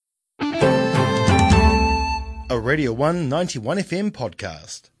A Radio 1 91 FM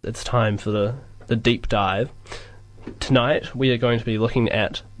podcast. It's time for the deep dive. Tonight we are going to be looking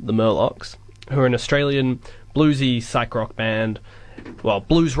at the Murlocs, who are an Australian bluesy psych rock band, well,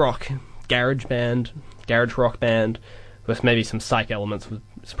 blues rock, garage rock band, with maybe some psych elements,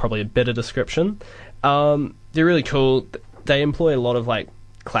 it's probably a better description. They're really cool. They employ a lot of like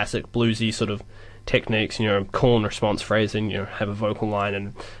classic bluesy sort of techniques, call and response phrasing, have a vocal line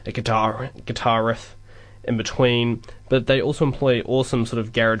and a guitar riff in between, but they also employ awesome sort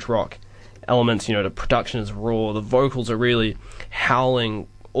of garage rock elements. The production is raw, the vocals are really howling,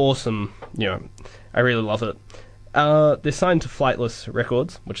 awesome. I really love it. They're signed to Flightless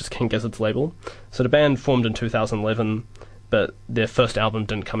Records, which is King Gizzard's label. So the band formed in 2011, but their first album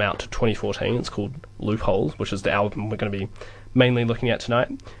didn't come out to 2014. It's called Loopholes, which is the album we're going to be mainly looking at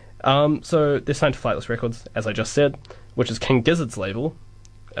tonight. So they're signed to Flightless Records, as I just said, which is King Gizzard's label,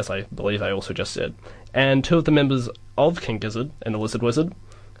 as I believe I also just said. And two of the members of King Gizzard and the Lizard Wizard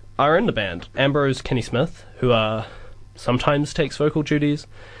are in the band. Ambrose Kenny Smith, who sometimes takes vocal duties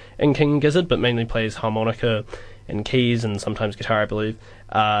in King Gizzard, but mainly plays harmonica and keys and sometimes guitar, I believe,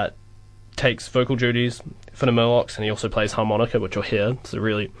 takes vocal duties for the Murlocs, and he also plays harmonica, which you'll hear. It's a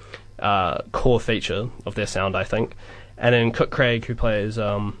really core feature of their sound, I think. And then Cook Craig, who plays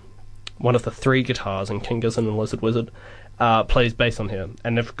one of the three guitars in King Gizzard and Lizard Wizard, plays bass on here,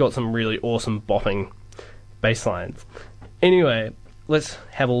 and they've got some really awesome bopping bass lines. Anyway, let's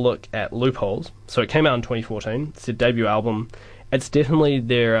have a look at Loopholes. So it came out in 2014. It's their debut album. It's definitely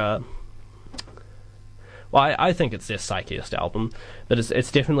their I think it's their psychiest album, but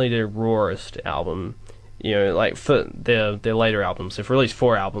it's definitely their rawest album. Like for their later albums, they've released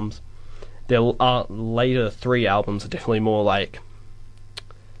 4 albums. Their later 3 albums are definitely more, I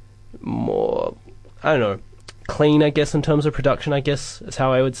don't know, clean, I guess, in terms of production, I guess, is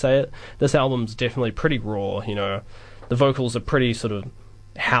how I would say it. This album's definitely pretty raw, the vocals are pretty sort of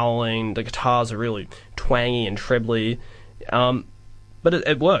howling, the guitars are really twangy and trebly, but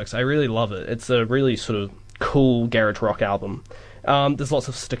it works. I really love it. It's a really sort of cool garage rock album. There's lots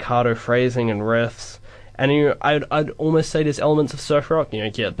of staccato phrasing and riffs, and I'd almost say there's elements of surf rock. You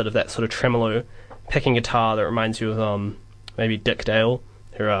get a bit of that sort of tremolo picking guitar that reminds you of maybe Dick Dale,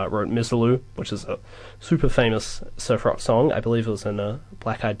 who wrote Mizzaloo, which is a super famous surf rock song. I believe it was in a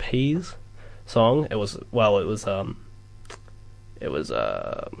Black Eyed Peas song. What's the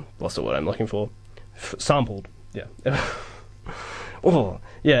word I'm looking for? Sampled, yeah.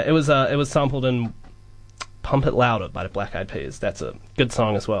 It was sampled in Pump It Louder by the Black Eyed Peas. That's a good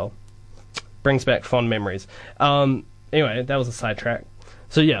song as well. Brings back fond memories. Anyway, that was a sidetrack.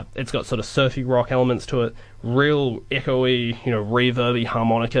 So yeah, it's got sort of surfy rock elements to it, real echoey, reverby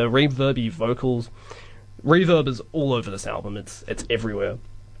harmonica, reverby vocals. Reverb is all over this album. It's everywhere.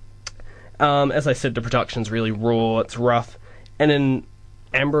 As I said, the production's really raw, it's rough, and then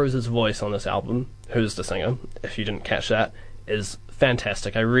Ambrose's voice on this album, who's the singer, if you didn't catch that, is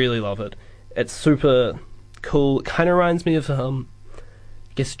fantastic. I really love it. It's super cool. It kind of reminds me of, I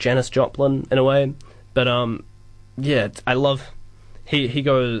guess, Janis Joplin in a way, but I love. He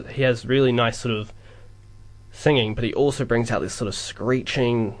has really nice sort of singing, but he also brings out this sort of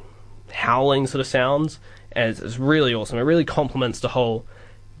screeching, howling sort of sounds, and it's really awesome. It really complements the whole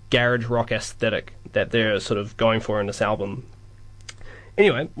garage rock aesthetic that they're sort of going for in this album.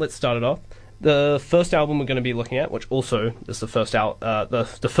 Anyway, let's start it off. The first album we're going to be looking at, which also is the first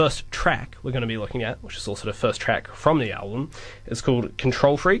the first track we're going to be looking at, which is also the first track from the album, is called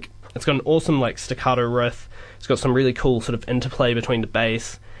Control Freak. It's got an awesome staccato riff. It's got some really cool sort of interplay between the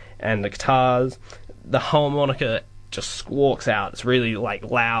bass and the guitars. The harmonica just squawks out. It's really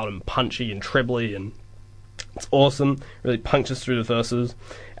loud and punchy and trebly, and it's awesome. Really punches through the verses.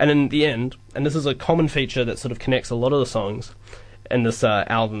 And in the end, and this is a common feature that sort of connects a lot of the songs in this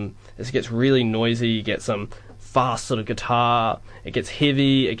album, is it gets really noisy. You get some fast sort of guitar. It gets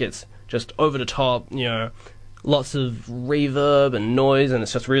heavy. It gets just over the top, lots of reverb and noise, and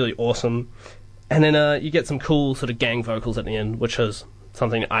it's just really awesome. And then you get some cool sort of gang vocals at the end, which is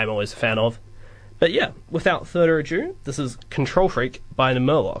something I'm always a fan of. But yeah, without further ado, this is Control Freak by the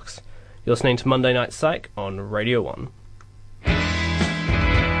Murlocs. You're listening to Monday Night Psych on Radio 1.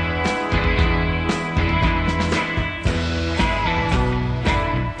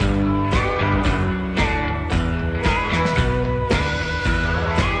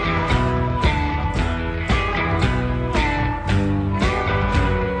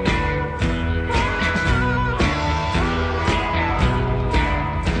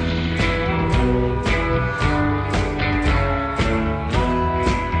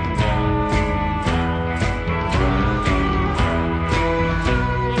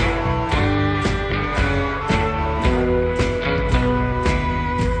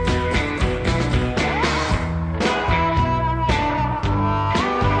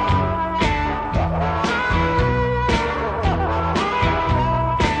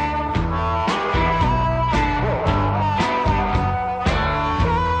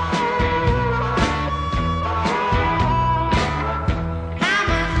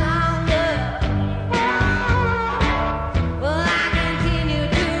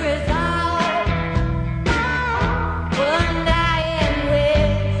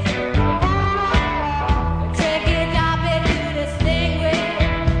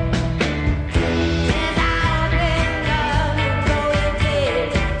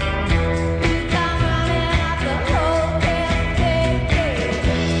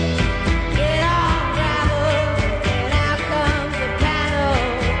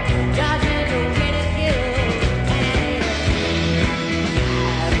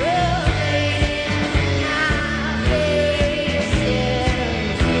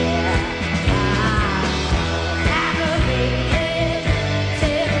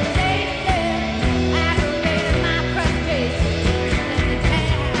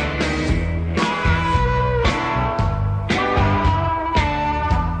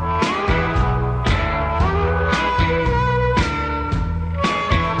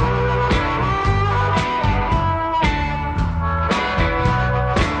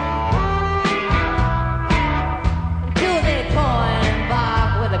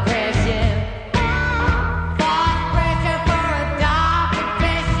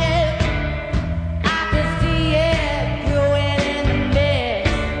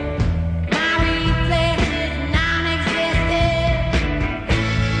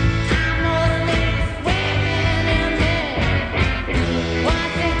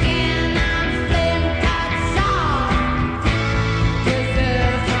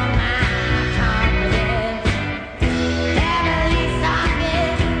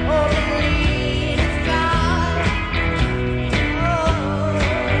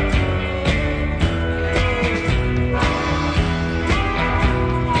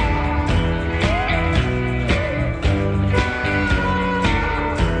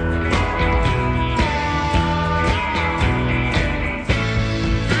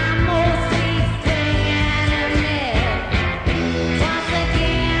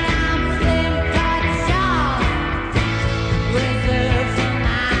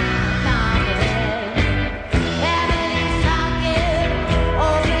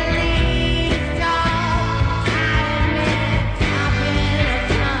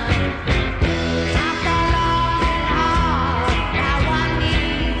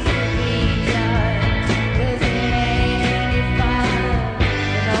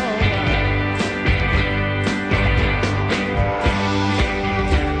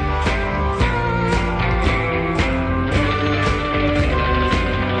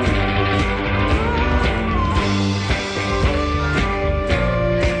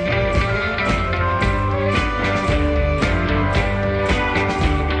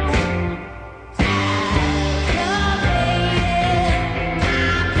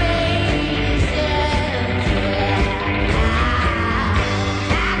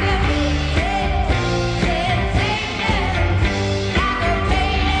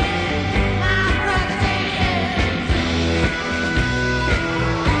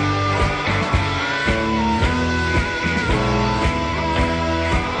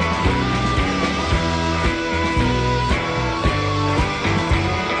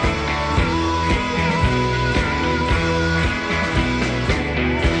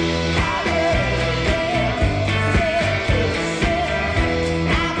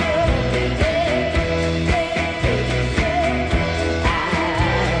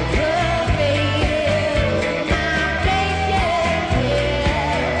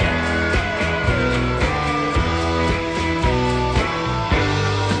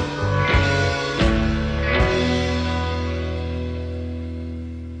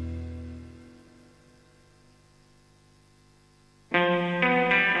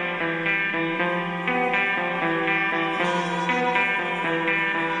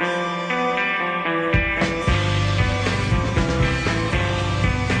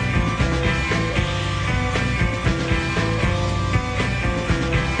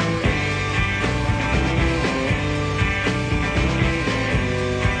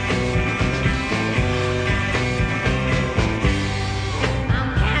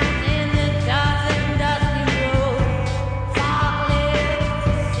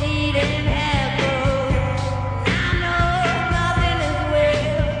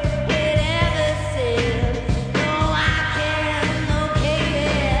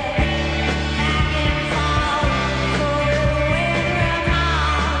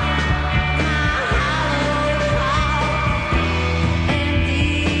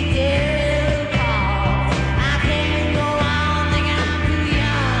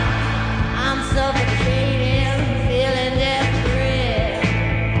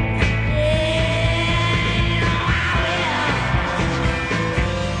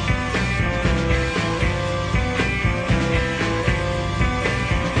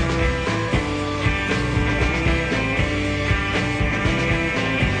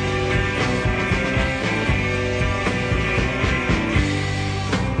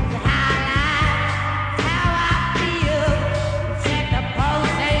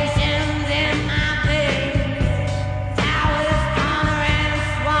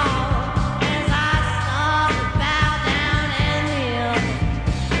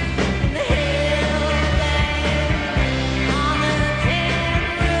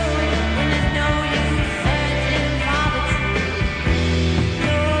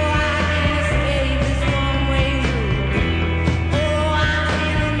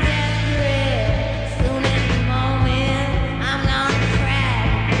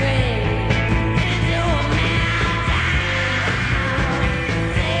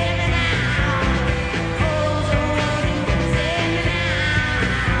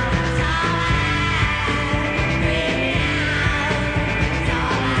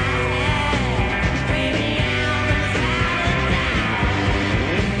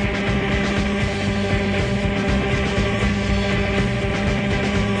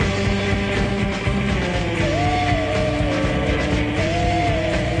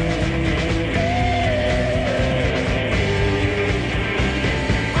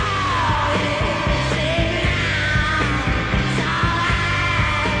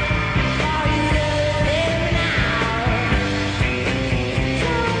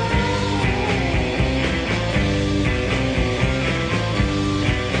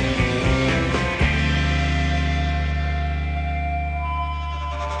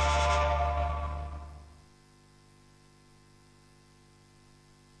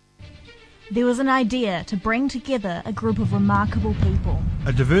 There was an idea to bring together a group of remarkable people.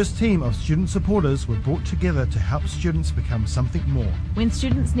 A diverse team of student supporters were brought together to help students become something more. When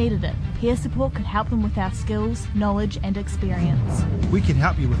students needed it, peer support could help them with our skills, knowledge and experience. We can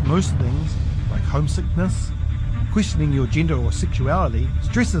help you with most things, like homesickness, questioning your gender or sexuality,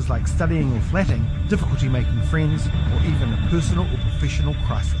 stresses like studying or flatting, difficulty making friends, or even a personal or professional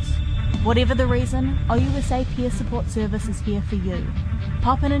crisis. Whatever the reason, OUSA Peer Support Service is here for you.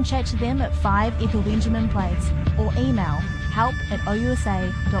 Pop in and chat to them at 5 Ethel Benjamin Place or email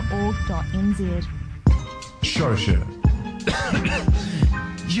help@ousa.org.nz. Shosha.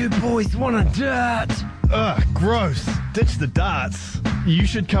 You boys want a dart? Ugh, gross. Ditch the darts. You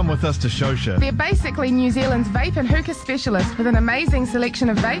should come with us to Shosha. They're basically New Zealand's vape and hookah specialist with an amazing selection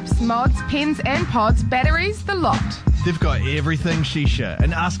of vapes, mods, pens and pods, batteries, the lot. They've got everything shisha,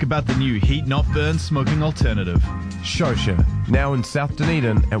 and ask about the new heat not burn smoking alternative. Shosha, now in South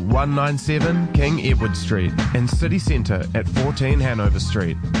Dunedin at 197 King Edward Street and City Centre at 14 Hanover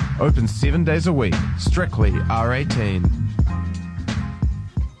Street. Open 7 days a week, strictly R18.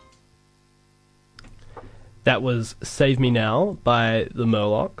 That was Save Me Now by the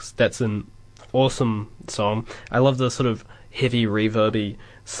Murlocs. That's an awesome song. I love the sort of heavy, reverby,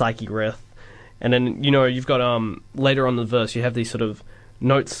 psyche riff. And then, you've got later on in the verse, you have these sort of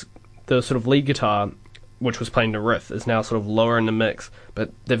notes, the sort of lead guitar, which was playing the riff, is now sort of lower in the mix,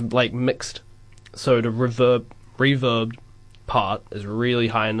 but they've mixed, so the reverb part is really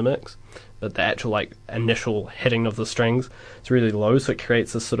high in the mix, but the actual initial hitting of the strings is really low, so it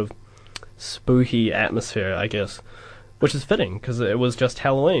creates this sort of spooky atmosphere, I guess, which is fitting because it was just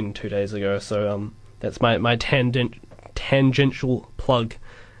Halloween 2 days ago. So that's my tangential plug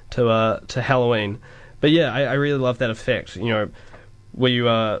to Halloween. But yeah, I really love that effect. Where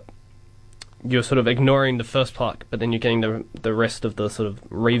you're sort of ignoring the first part, but then you're getting the rest of the sort of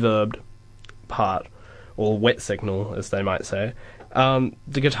reverbed part, or wet signal, as they might say.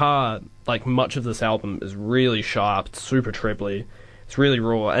 The guitar, much of this album, is really sharp, it's super trebly, it's really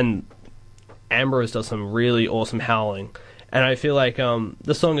raw, and Ambrose does some really awesome howling. And I feel like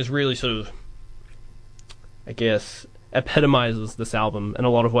this song is really sort of, I guess, epitomizes this album in a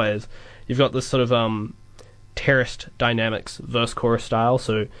lot of ways. You've got this sort of terraced dynamics verse-chorus style,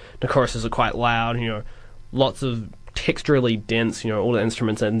 so the choruses are quite loud, lots of texturally dense, all the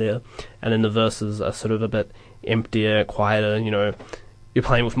instruments in there, and then the verses are sort of a bit emptier, quieter, you're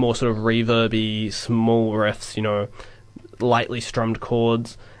playing with more sort of reverby, small riffs, lightly strummed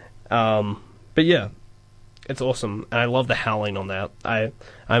chords. But yeah, it's awesome, and I love the howling on that. I'm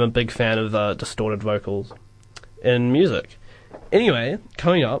a big fan of distorted vocals in music. Anyway,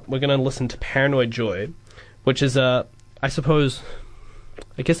 coming up, we're going to listen to Paranoid Joy, which is, I guess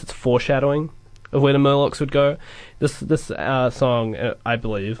it's foreshadowing of where the Murlocs would go. This song, I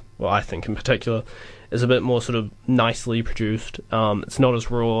believe, well, I think in particular, is a bit more sort of nicely produced. It's not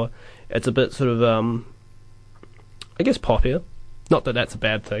as raw. It's a bit sort of, I guess, poppier. Not that that's a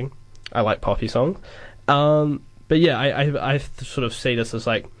bad thing. I like poppy songs. But yeah, I sort of see this as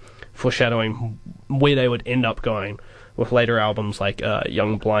foreshadowing where they would end up going with later albums like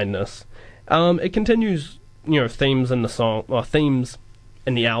Young Blindness. It continues, themes in the song, or themes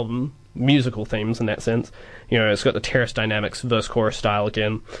in the album, musical themes in that sense. It's got the terrace dynamics, verse-chorus style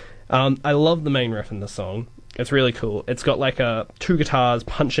again. I love the main riff in this song. It's really cool. It's got two guitars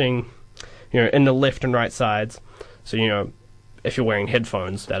punching, in the left and right sides. So, if you're wearing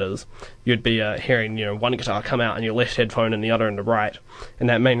headphones, that is, you'd be hearing, one guitar come out in your left headphone and the other in the right, in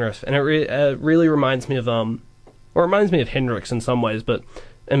that main riff. And it really reminds me of, Hendrix in some ways, but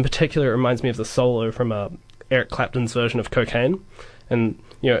in particular it reminds me of the solo from Eric Clapton's version of Cocaine. And,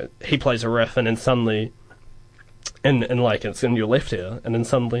 he plays a riff and then suddenly, and it's in your left ear, and then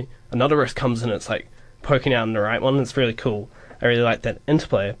suddenly another riff comes and it's poking out in the right one, and it's really cool. I really like that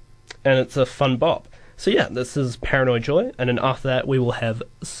interplay, and it's a fun bop. So yeah, this is Paranoid Joy, and then after that we will have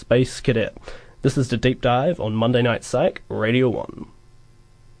Space Cadet. This is the Deep Dive on Monday Night Psych, Radio 1.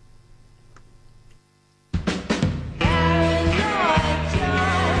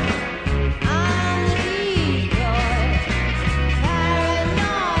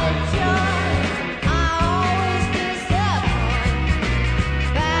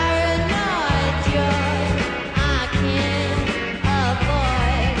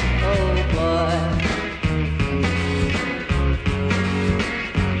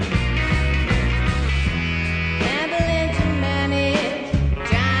 Gambling too many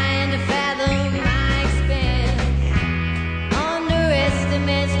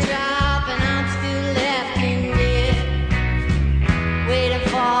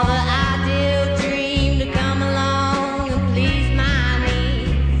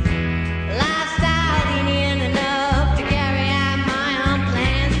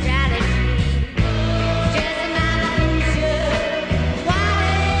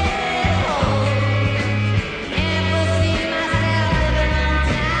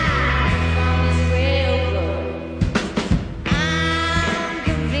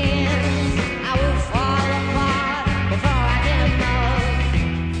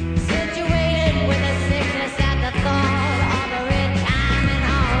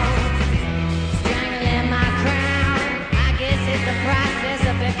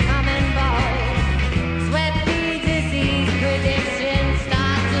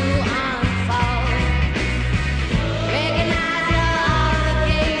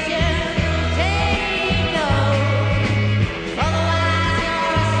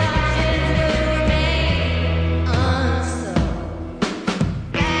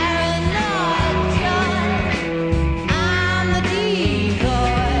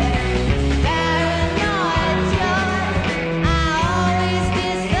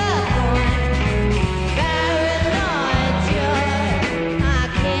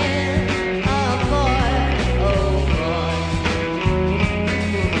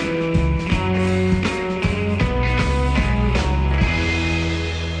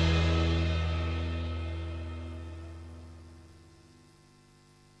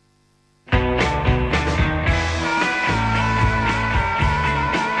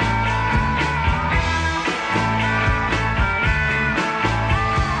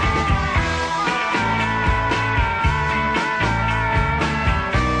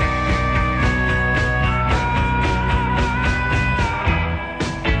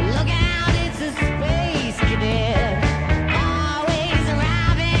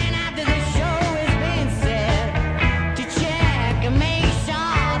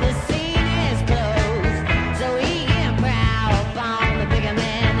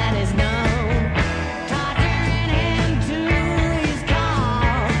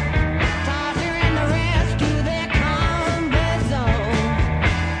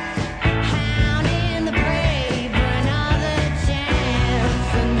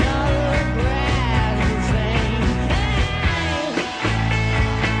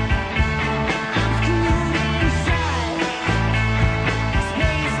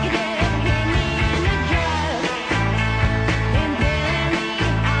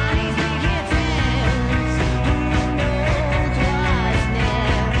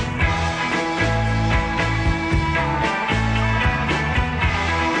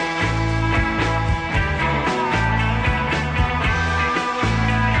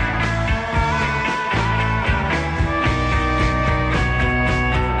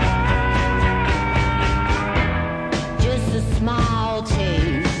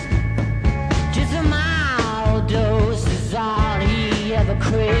for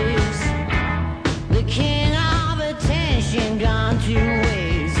Chris. The king of attention gone to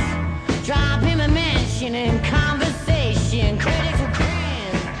waste. Drop him a mention in conversation. Critics will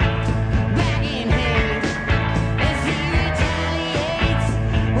cringe back in hate as he retaliates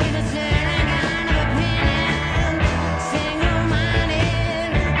with a certain kind of opinion.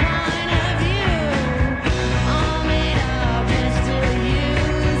 Single-minded point of view, all made up just to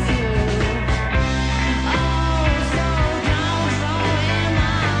use you. Oh, so don't throw him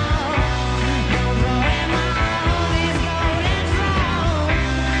out. Don't throw him out. He's golden throne.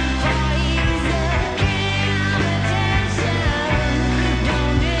 For he's the king of attention.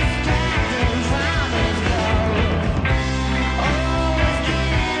 Don't distract him from his goal. Oh, he's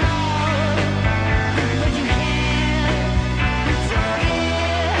getting old, but you can't forget.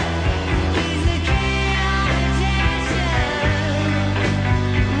 He's the king of attention,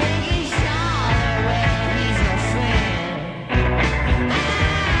 making sure that he's your friend.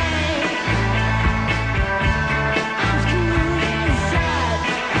 I'm screwed inside.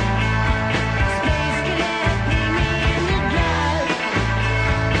 Space cadet beat me in the gut,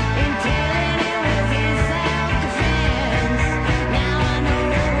 intending it was in self-defense. Now I know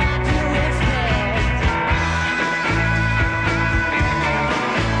what to expect. He's a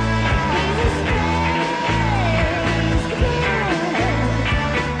space cadet.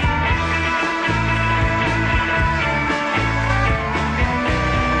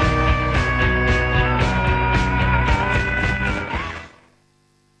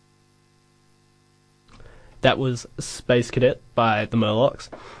 That was Space Cadet by the Murlocs.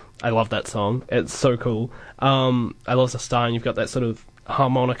 I love that song. It's so cool. I love the style, and you've got that sort of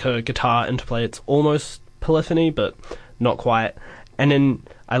harmonica guitar interplay. It's almost polyphony, but not quite. And then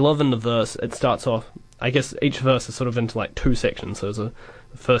I love in the verse, it starts off, I guess each verse is sort of into like two sections. So the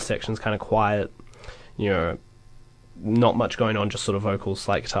first section's kind of quiet, not much going on, just sort of vocals,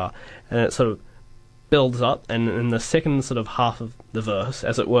 slight guitar. And it sort of builds up, and in the second sort of half of the verse,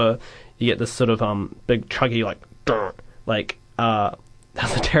 as it were, you get this sort of big chuggy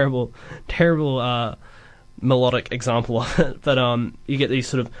that's a terrible melodic example of it, but you get these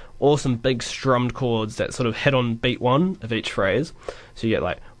sort of awesome big strummed chords that sort of hit on beat one of each phrase. So you get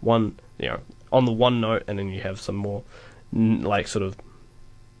like one, on the one note, and then you have some more like sort of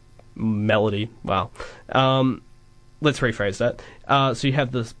melody. Wow. Let's rephrase that. So you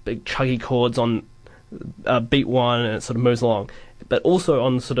have this big chuggy chords on beat one, and it sort of moves along. But also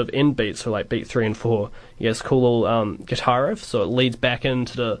on sort of end beats, so like beat 3 and 4, you have this cool little guitar riff, so it leads back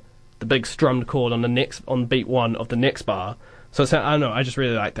into the big strummed chord on beat 1 of the next bar. So it's, I don't know, I just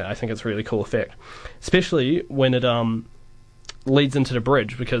really like that. I think it's a really cool effect, especially when it leads into the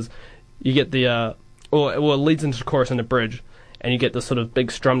bridge, because you get the it leads into the chorus and the bridge, and you get the sort of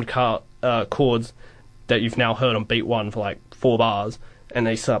big strummed chords that you've now heard on beat 1 for like 4 bars, and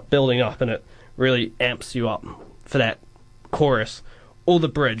they start building up, and it really amps you up for that chorus or the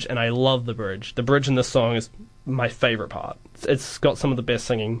bridge. And I love the bridge. The bridge in this song is my favourite part. It's got some of the best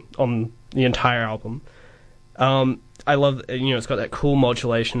singing on the entire album. I love, it's got that cool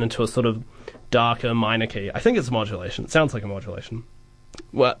modulation into a sort of darker minor key. I think it's a modulation. It sounds like a modulation.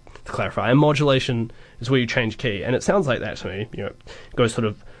 Well, to clarify, a modulation is where you change key, and it sounds like that to me. It goes sort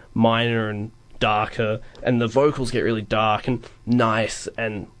of minor and darker, and the vocals get really dark and nice,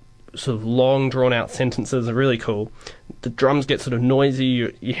 and sort of long drawn out sentences are really cool. The drums get sort of noisy,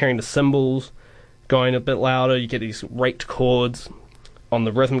 you're hearing the cymbals going a bit louder, you get these raked chords on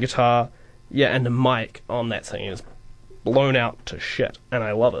the rhythm guitar, and the mic on that thing is blown out to shit, and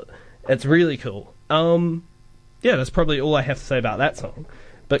I love it. It's really cool. That's probably all I have to say about that song.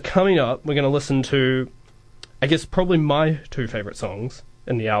 But coming up, we're going to listen to, I guess, probably my 2 favourite songs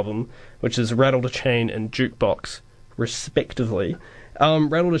in the album, which is Rattle the Chain and Jukebox, respectively.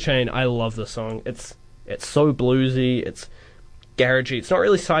 Rattle the Chain, I love this song. It's so bluesy, it's garagey, it's not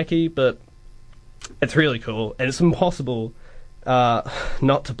really psyche, but it's really cool, and it's impossible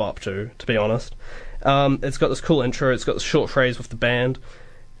not to bop to be honest. It's got this cool intro, it's got this short phrase with the band,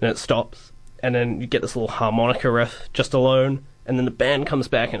 and it stops, and then you get this little harmonica riff just alone, and then the band comes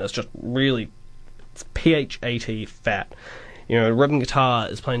back, and it's just really, it's PH-80 fat. Rhythm guitar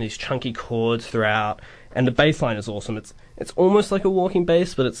is playing these chunky chords throughout, and the bass line is awesome. It's almost like a walking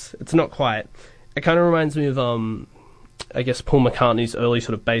bass, but it's not quite. It kind of reminds me of I guess Paul McCartney's early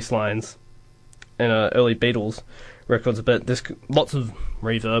sort of bass lines in early Beatles records a bit. There's lots of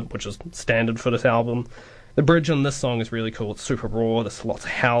reverb, which is standard for this album. The bridge on this song is really cool. It's super raw. There's lots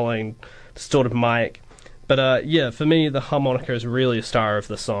of howling, distorted mic. But for me, the harmonica is really a star of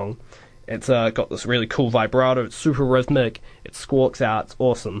this song. It's got this really cool vibrato. It's super rhythmic. It squawks out. It's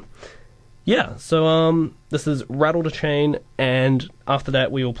awesome. So This is Rattle to Chain, and after that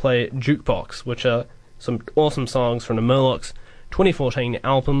we will play Jukebox, which are some awesome songs from the Murlocs 2014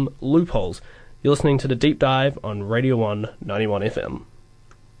 album Loopholes. You're listening to The Deep Dive on Radio 1 91 FM.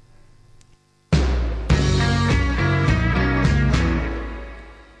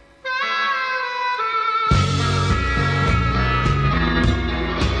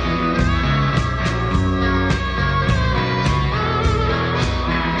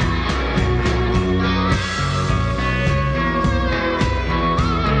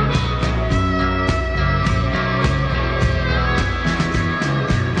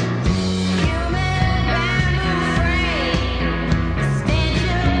 Human bamboo frame.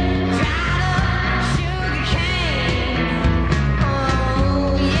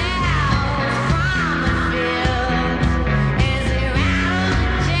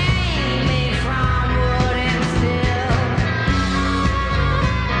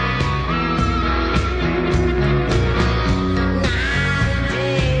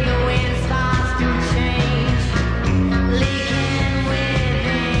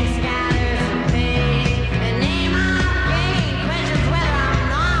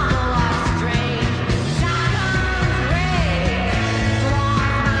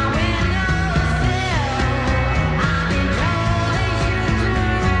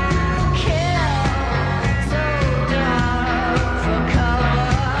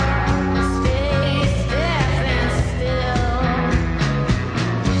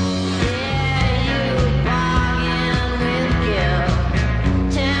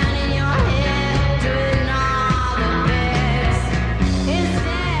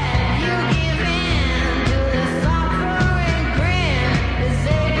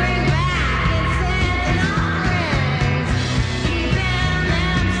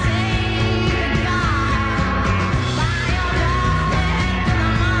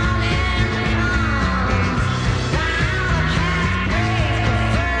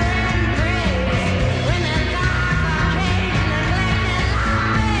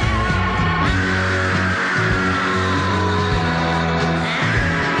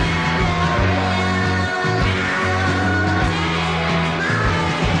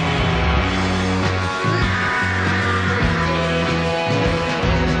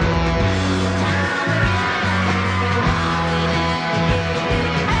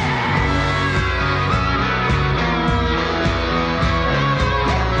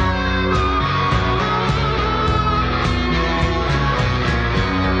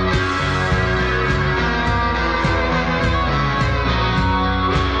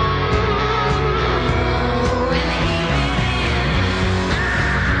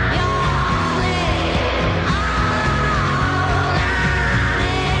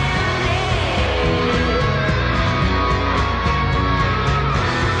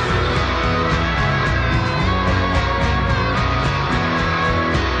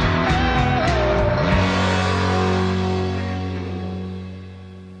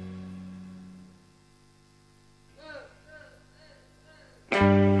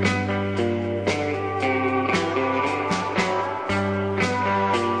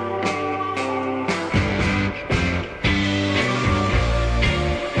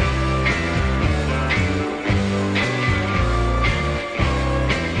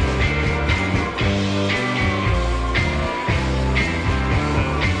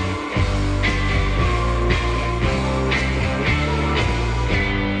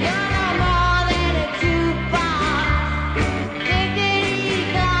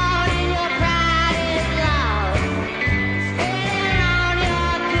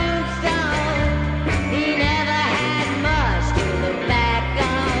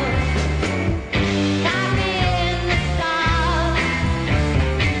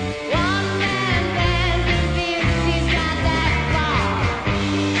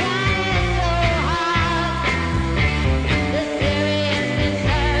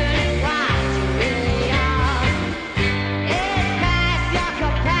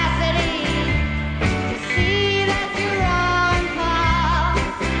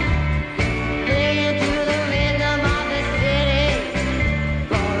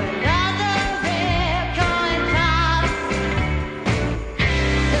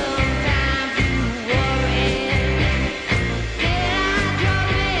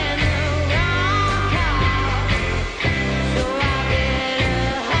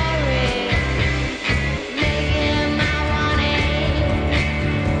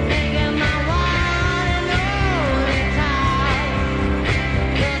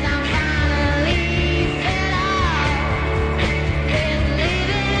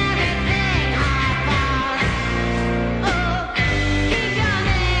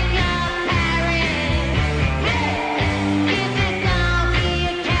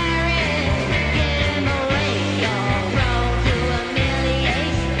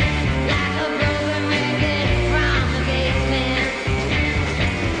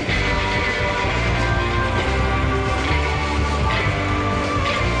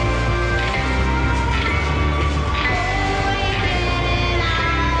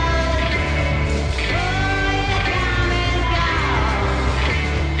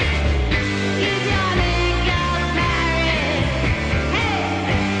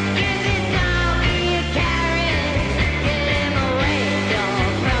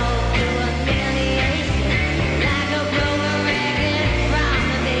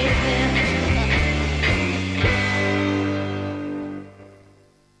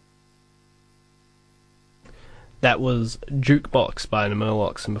 That was Jukebox by the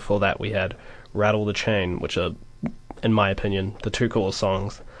Murlocs, and before that we had Rattle the Chain, which are, in my opinion, the two coolest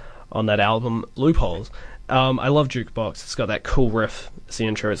songs on that album, Loopholes. I love Jukebox. It's got that cool riff. It's the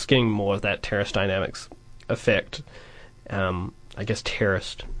intro. It's getting more of that Terrace Dynamics effect. I guess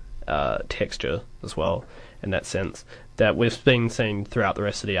terraced texture as well, in that sense, that we've been seeing throughout the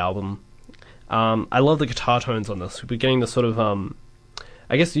rest of the album. I love the guitar tones on this. We're getting the sort of,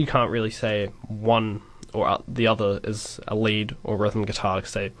 I guess you can't really say one or the other is a lead or rhythm guitar,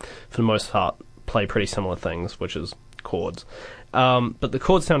 because they, for the most part, play pretty similar things, which is chords. But the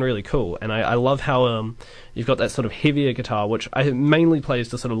chords sound really cool, and I love how you've got that sort of heavier guitar, which mainly plays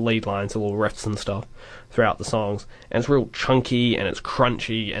the sort of lead lines, the little riffs and stuff throughout the songs, and it's real chunky, and it's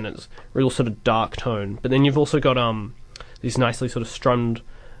crunchy, and it's real sort of dark tone. But then you've also got these nicely sort of strummed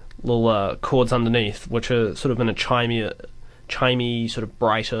little chords underneath, which are sort of in a chimey sort of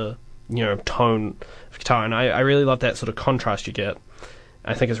brighter, tone of guitar, and I really love that sort of contrast you get.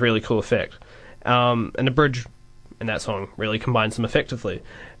 I think it's a really cool effect. And the bridge in that song really combines them effectively.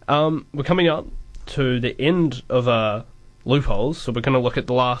 We're coming up to the end of Loopholes, so we're going to look at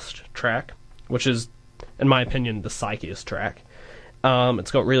the last track, which is, in my opinion, the psychiest track.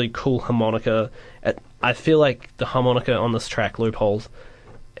 It's got really cool harmonica. I feel like the harmonica on this track, Loopholes,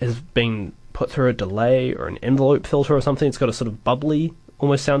 has been put through a delay or an envelope filter or something. It's got a sort of bubbly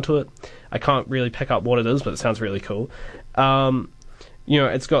almost sound to it. I can't really pick up what it is, but it sounds really cool.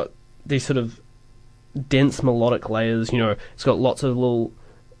 It's got these sort of dense melodic layers. It's got lots of little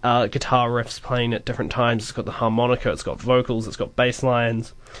guitar riffs playing at different times. It's got the harmonica, it's got vocals, it's got bass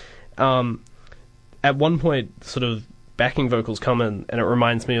lines. At one point, sort of backing vocals come in, and it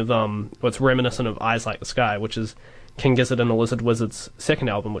reminds me of what's reminiscent of Eyes Like the Sky, which is King Gizzard and the Lizard Wizard's second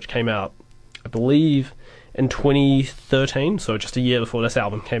album, which came out, I believe, in 2013, so just a year before this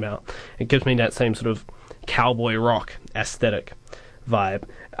album came out. It gives me that same sort of cowboy rock aesthetic vibe.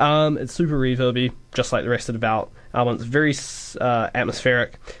 It's super reverby, just like the rest of the album. It's very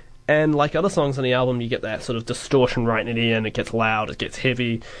atmospheric, and like other songs on the album, you get that sort of distortion right in the end. It gets loud, it gets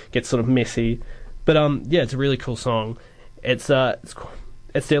heavy, it gets sort of messy. But it's a really cool song. It's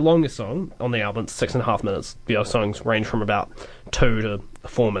their longest song on the album. It's 6.5 minutes. The other songs range from about 2 to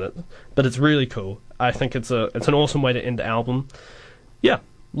 4 minutes, but it's really cool. I think it's an awesome way to end the album. Yeah,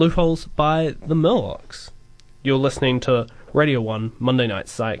 Loopholes by the Murlocs. You're listening to Radio 1 Monday Night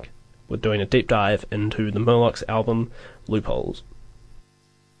Psych. We're doing a deep dive into the Murlocs album, Loopholes.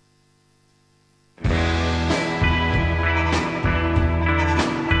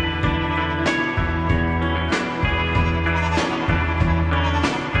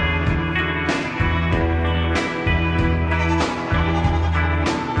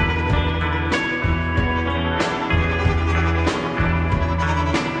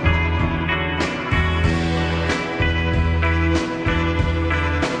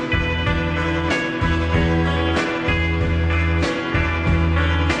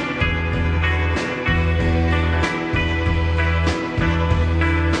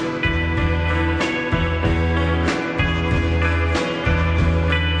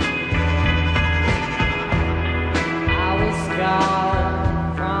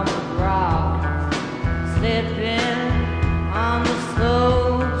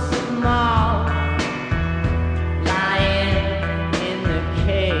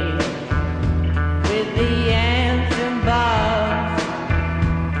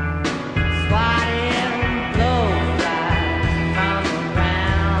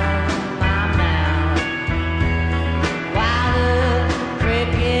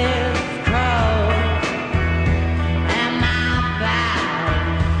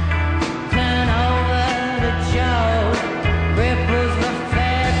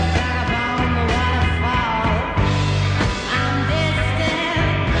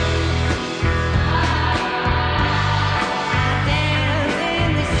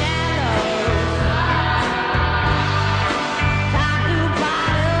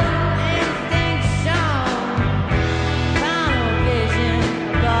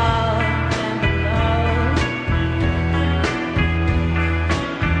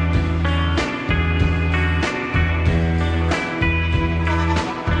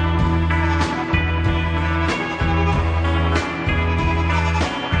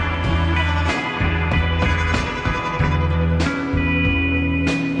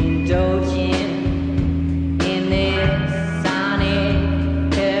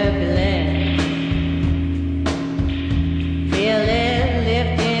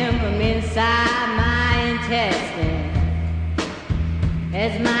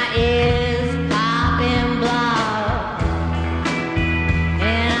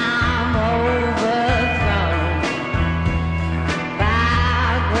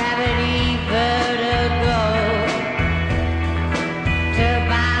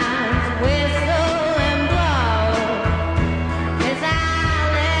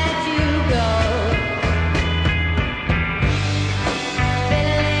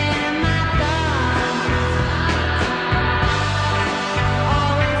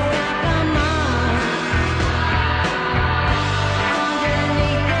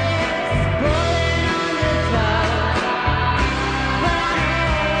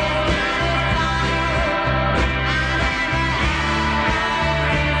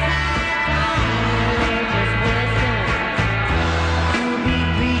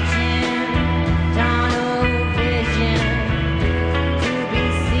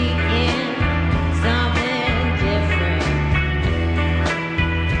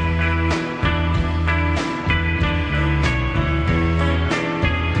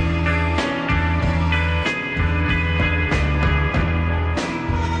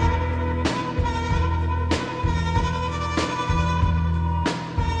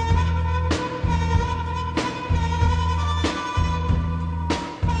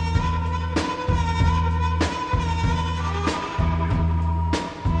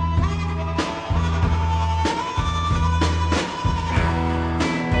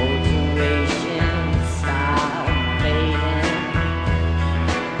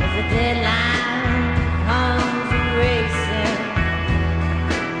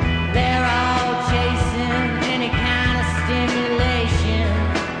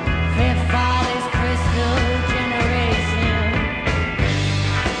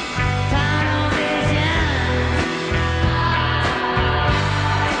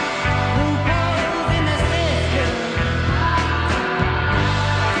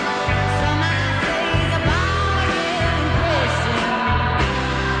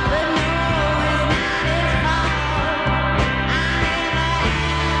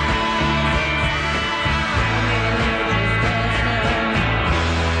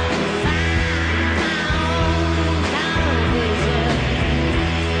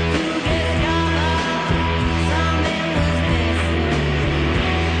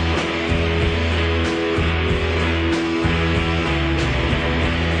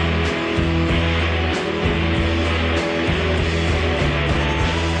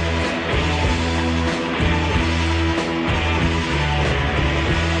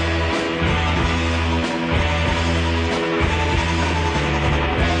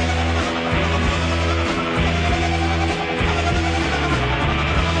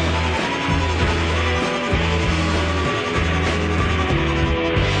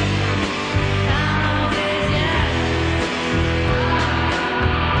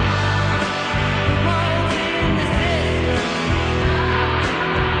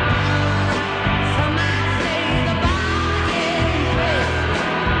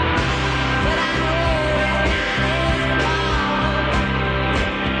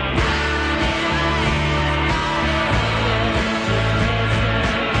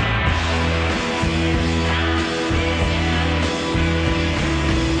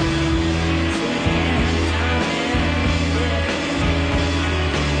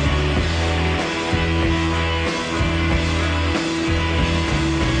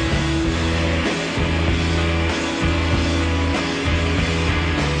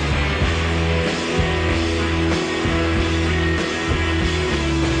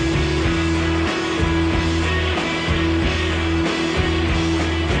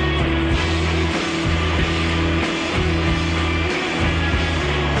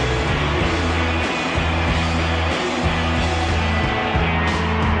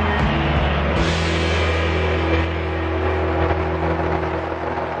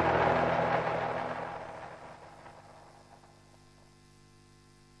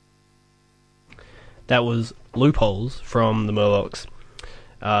 That was Loopholes from the Murlocs'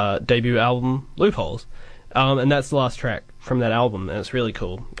 debut album, Loopholes. And that's the last track from that album, and it's really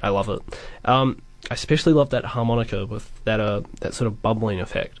cool. I love it. I especially love that harmonica with that sort of bubbling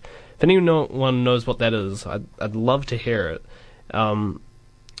effect. If anyone knows what that is, I'd love to hear it.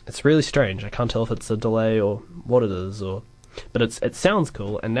 It's really strange. I can't tell if it's a delay or what it is, but it sounds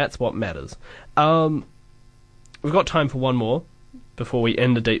cool, and that's what matters. We've got time for one more before we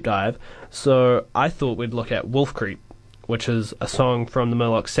end the deep dive. So I thought we'd look at Wolf Creep, which is a song from the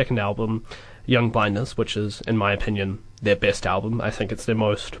Murlocs' second album, Young Blindness, which is, in my opinion, their best album. I think it's their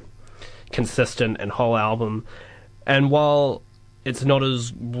most consistent and whole album. And while it's not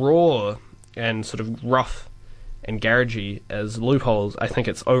as raw and sort of rough and garagey as Loopholes, I think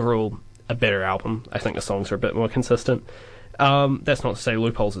it's overall a better album. I think the songs are a bit more consistent. That's not to say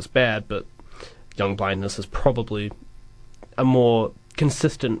Loopholes is bad, but Young Blindness is probably a more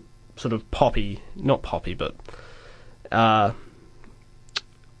consistent sort of poppy, not poppy, but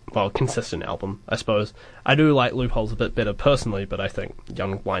consistent album, I suppose. I do like Loopholes a bit better personally, but I think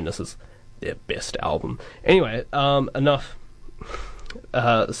Young Blindness is their best album. Anyway, enough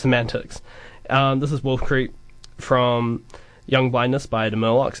semantics. This is Wolf Creep from Young Blindness by the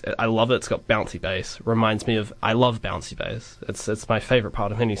Murlocs. I love it. It's got bouncy bass. Reminds me of... I love bouncy bass. It's my favourite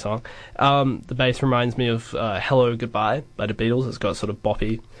part of any song. The bass reminds me of Hello Goodbye by the Beatles. It's got sort of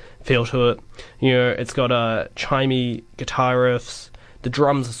boppy feel to it. You know, it's got chimey guitar riffs. The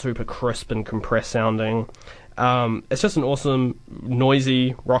drums are super crisp and compressed sounding. It's just an awesome,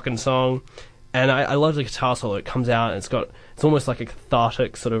 noisy, rockin' song. And I love the guitar solo. It comes out and it's almost like a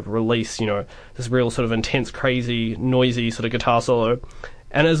cathartic sort of release, you know, this real sort of intense, crazy, noisy sort of guitar solo.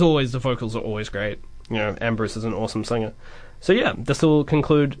 And as always, the vocals are always great. You know, Ambrose is an awesome singer. So yeah, this will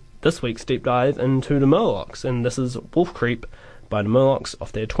conclude this week's deep dive into the Murlocs. And this is Wolf Creep by the Murlocs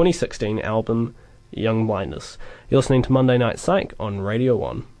off their 2016 album, Young Blindness. You're listening to Monday Night Psych on Radio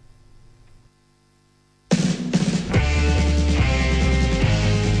 1.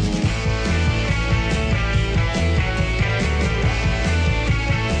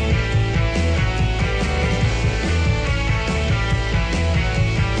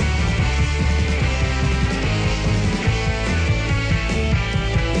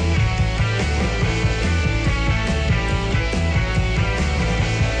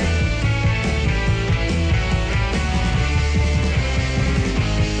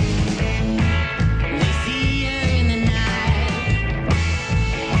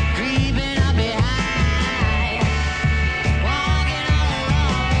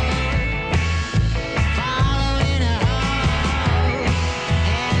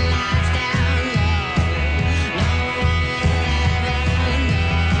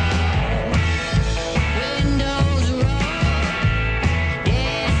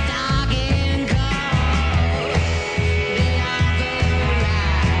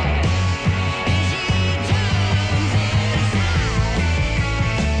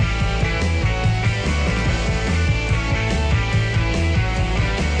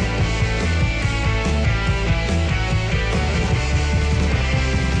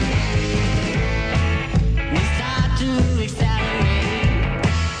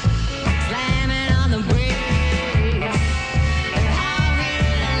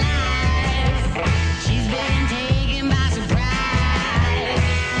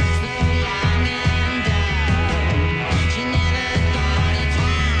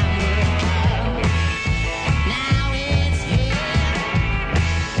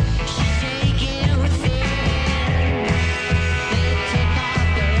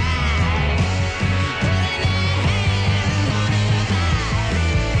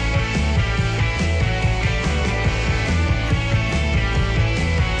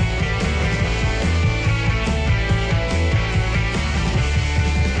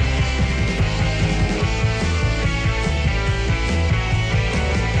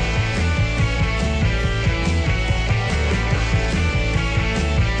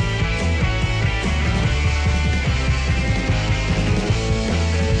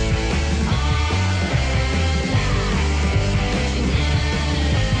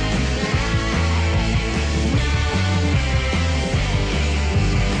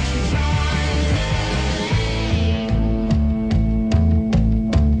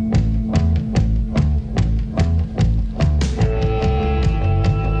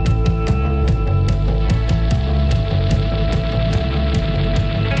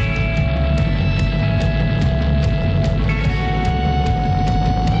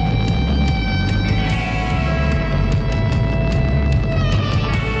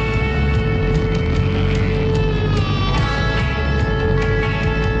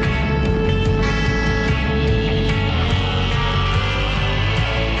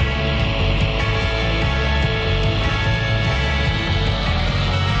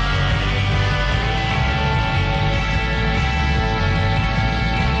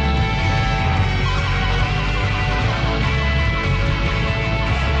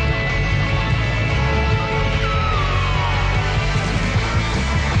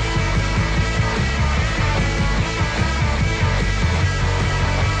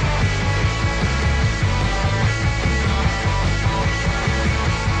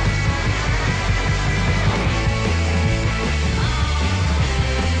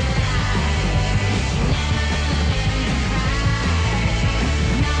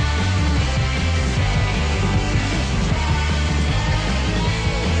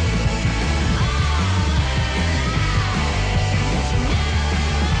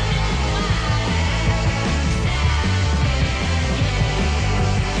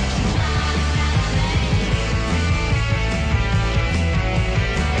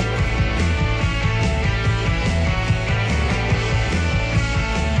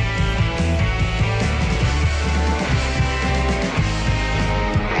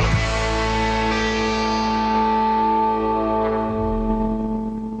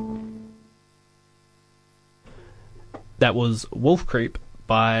 that was Wolf Creep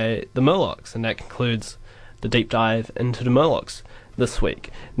by the Murlocs, and that concludes the deep dive into the Murlocs this week.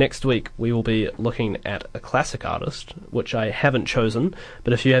 Next week we will be looking at a classic artist, which I haven't chosen,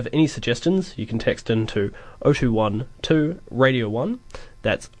 but if you have any suggestions, you can text into 0212 Radio 1.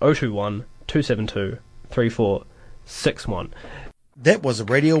 That's 021 272 3461. That was a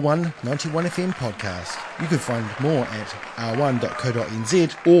Radio 1 91 FM podcast. You can find more at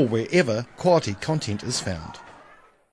r1.co.nz or wherever quality content is found.